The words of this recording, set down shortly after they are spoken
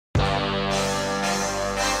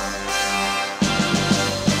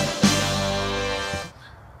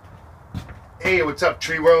Hey, what's up,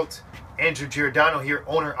 Tree World? Andrew Giordano here,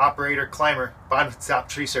 owner, operator, climber, bottom to top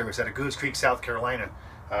tree service out of Goose Creek, South Carolina.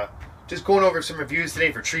 Just going over some reviews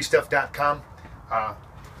today for treestuff.com.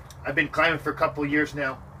 I've been climbing for a couple of years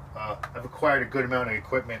now. I've acquired a good amount of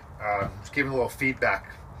equipment. Just giving a little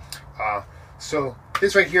feedback. So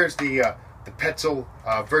this right here is the Petzl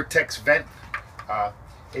Vertex vent.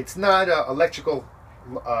 It's not electrical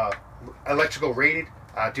rated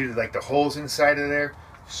due to like the holes inside of there.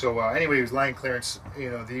 So anybody who's line clearance,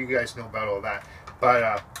 you guys know about all that.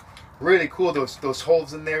 But really cool, those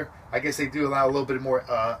holes in there. I guess they do allow a little bit more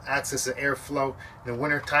access to airflow. In the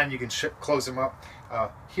winter time, you can close them up.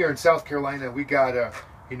 Here in South Carolina, we got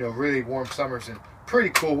really warm summers and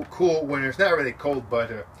pretty cool winters. Not really cold,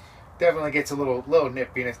 but definitely gets a little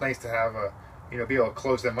nippy, and it's nice to have be able to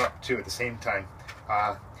close them up too at the same time.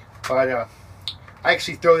 I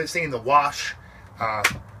actually throw this thing in the wash.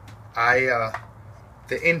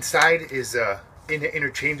 The inside is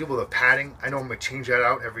interchangeable, the padding. I normally change that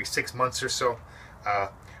out every 6 months or so.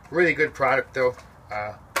 Really good product though.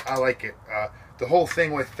 I like it. The whole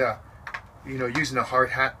thing with using a hard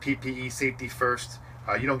hat, PPE, safety first.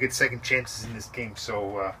 You don't get second chances in this game,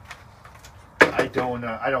 so I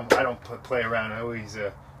don't play around. I always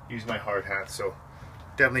use my hard hat. So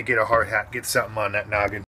definitely get a hard hat, get something on that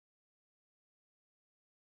noggin.